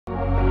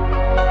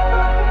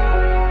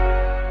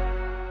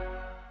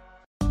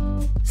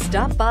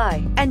Stop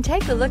by and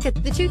take a look at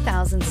the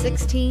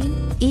 2016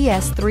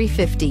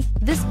 ES350.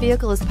 This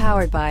vehicle is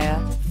powered by a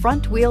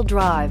front-wheel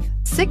drive,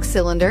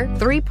 6-cylinder,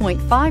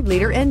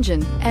 3.5-liter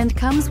engine, and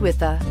comes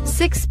with a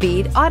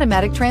 6-speed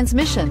automatic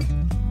transmission.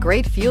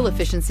 Great fuel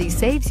efficiency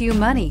saves you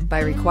money by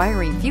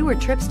requiring fewer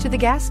trips to the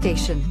gas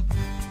station.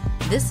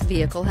 This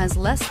vehicle has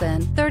less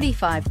than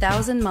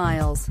 35,000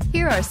 miles.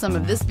 Here are some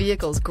of this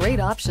vehicle's great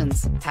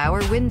options: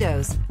 power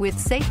windows with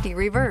safety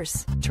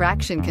reverse,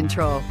 traction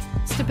control,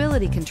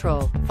 stability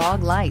control,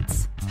 fog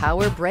lights,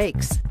 power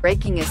brakes,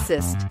 braking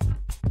assist.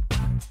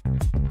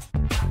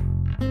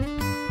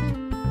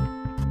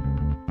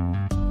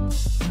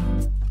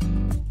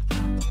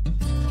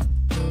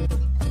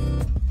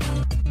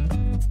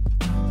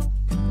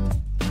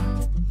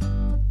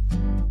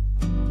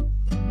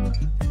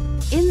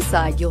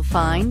 Inside you'll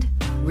find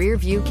rear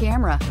view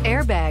camera,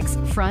 airbags,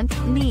 front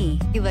knee,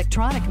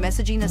 electronic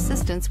messaging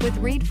assistance with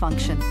read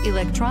function,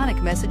 electronic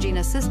messaging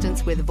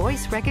assistance with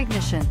voice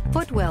recognition,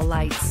 footwell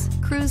lights,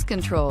 cruise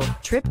control,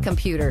 trip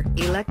computer,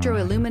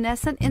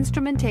 electroluminescent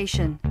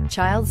instrumentation,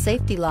 child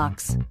safety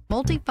locks,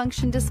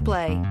 multifunction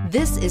display.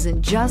 This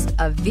isn't just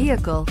a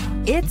vehicle,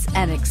 it's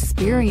an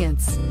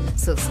experience.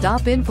 So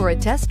stop in for a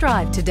test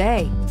drive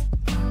today.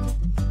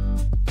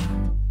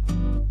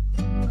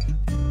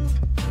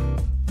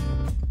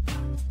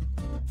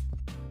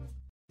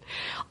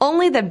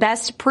 Only the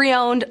best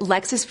pre-owned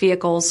Lexus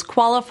vehicles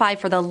qualify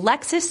for the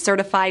Lexus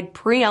Certified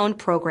Pre-Owned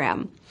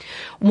program.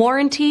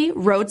 Warranty,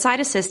 roadside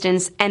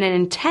assistance, and an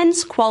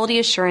intense quality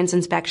assurance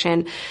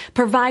inspection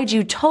provide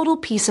you total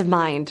peace of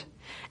mind.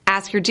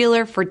 Ask your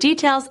dealer for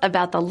details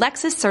about the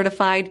Lexus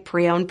Certified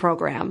Pre-Owned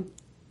program.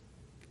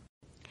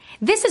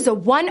 This is a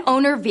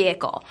one-owner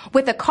vehicle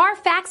with a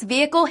Carfax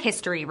Vehicle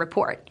History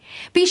Report.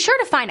 Be sure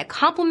to find a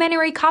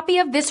complimentary copy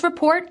of this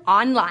report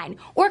online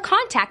or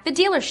contact the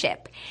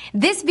dealership.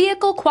 This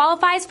vehicle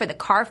qualifies for the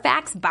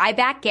Carfax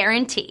Buyback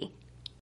Guarantee.